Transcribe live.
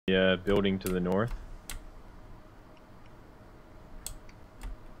The building to the north.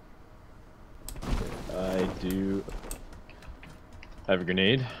 I do have a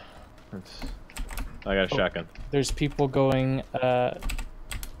grenade. I got a shotgun. There's people going,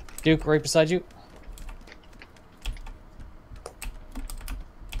 Duke, right beside you.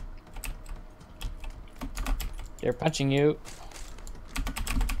 They're punching you.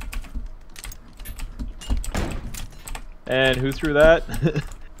 And who threw that?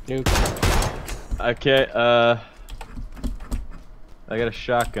 Duke. Okay, I got a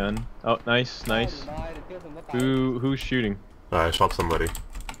shotgun. Oh, nice, nice. Who's shooting? I shot somebody.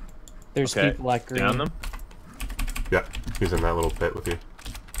 There's Okay. people like green. Down them? Yeah, he's in that little pit with you.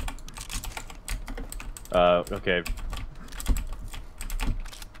 Okay.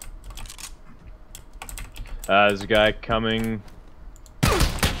 There's a guy coming.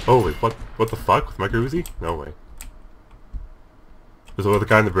 Oh, wait, what the fuck? With Micro Uzi? No way. There's the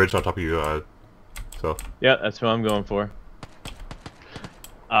guy on the bridge on top of you, so. Yeah, that's who I'm going for.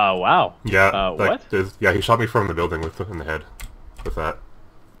 Wow. Yeah, what? Yeah, he shot me from the building in the head with that.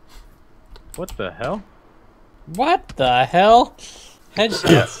 What the hell? What the hell?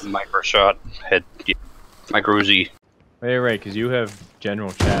 Headshots. Yeah, micro shot, head, micro Uzi. Wait, right, because you have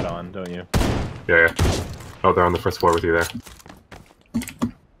general chat on, don't you? Yeah, yeah. Oh, they're on the first floor with you there.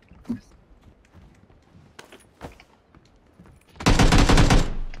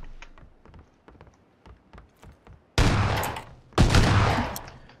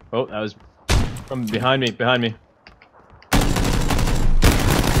 Oh, that was from behind me,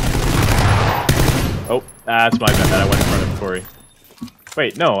 Oh, that's my bad. I went in front of Corey.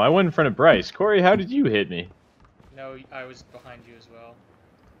 Wait, no, I went in front of Bryce. Corey, how did you hit me? No, I was behind you as well.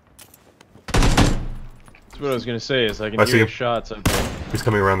 That's what I was gonna say, is I can hear shots up there. He's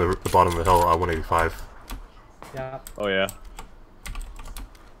coming around the bottom of the hill, 185. Yeah. Oh, yeah.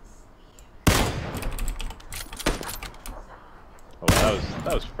 Oh,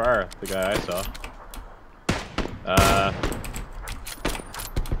 that was far, the guy I saw.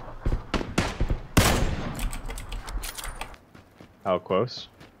 How close?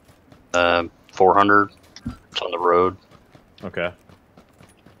 400. It's on the road. Okay.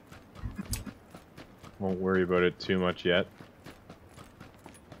 Won't worry about it too much yet.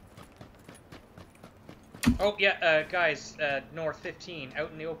 Oh, yeah, guys, north 15, out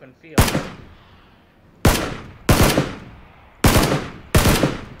in the open field.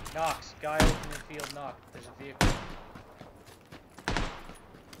 Knocks, guy open in the field, knock. There's a vehicle.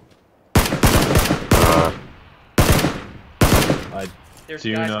 There's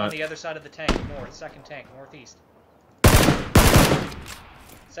guys on the other side of the tank, north, second tank, northeast.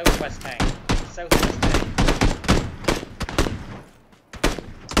 Southwest tank, southwest tank.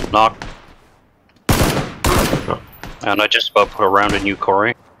 Knock. Oh. And I just about put a round in you,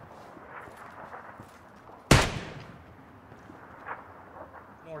 Corey.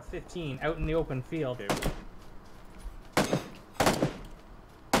 North 15, out in the open field.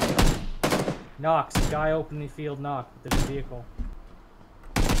 Knocks, guy open in the field, knock. There's a vehicle.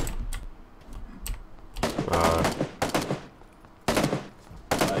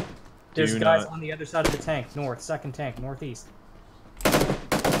 There's guys on the other side of the tank, north, second tank, northeast.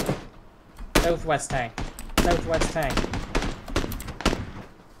 Southwest tank, southwest tank.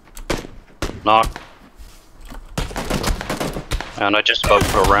 Knock. And I just about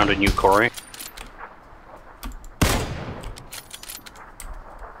put a round in you, Corey.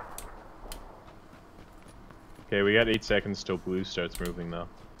 Okay, we got 8 seconds till blue starts moving though.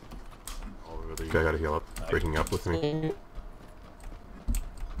 Oh, really? I gotta heal up. Breaking up with me.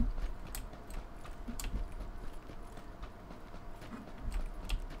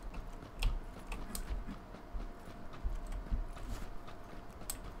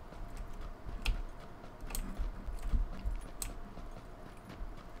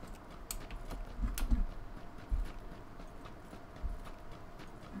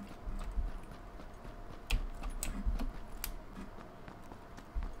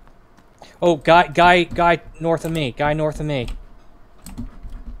 Oh, guy north of me. Guy north of me.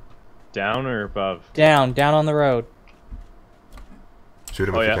 Down or above? Down on the road. Shoot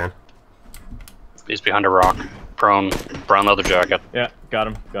him if you can. He's behind a rock. Prone. Brown leather jacket. Yeah, got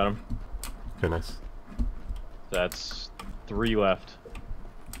him. Okay, nice. That's 3 left.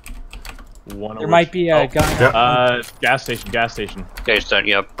 One. There might be a guy. Yeah. Gas station. Guy's down,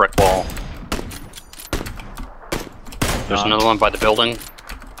 yeah, brick wall. There's another one by the building.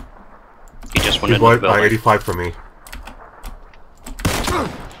 He just went into the building. 85 from me.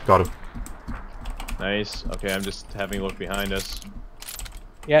 Got him. Nice. Okay, I'm just having a look behind us.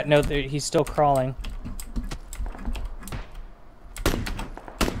 Yeah, no, he's still crawling.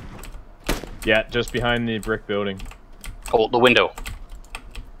 Yeah, just behind the brick building. Oh, the window.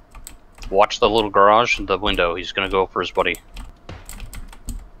 Watch the little garage, the window. He's gonna go for his buddy.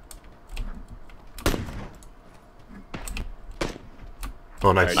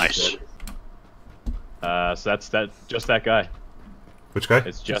 Oh, nice. Nice. So that's just that guy. Which guy?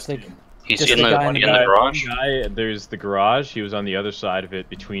 It's just the- him. He's Just in the the, guy in in the the back. garage. Guy, there's the garage. He was on the other side of it,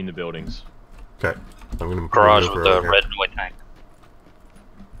 between the buildings. Okay. I'm gonna Garage move with over the here. red and white tank.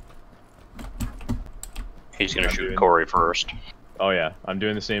 He's gonna I'm shoot doing- Corey first. Oh yeah, I'm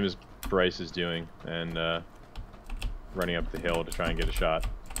doing the same as Bryce is doing, and running up the hill to try and get a shot.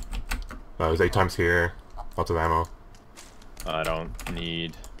 There's 8 times here. Lots of ammo. I don't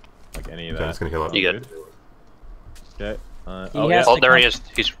need like any of Okay, I'm that. just gonna heal up. You get. Okay. He Oh has yeah, Oh, to there come- he is.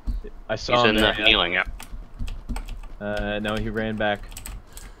 He's I saw him in the there. Yeah. healing. Yeah. No, he ran back.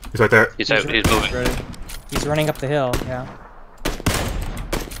 He's right there. He's out. He's moving. Ready? He's running up the hill. Yeah.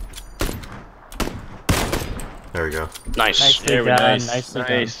 There we go. Nice. Nicely There we done. nice. Nicely done.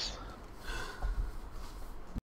 Nice.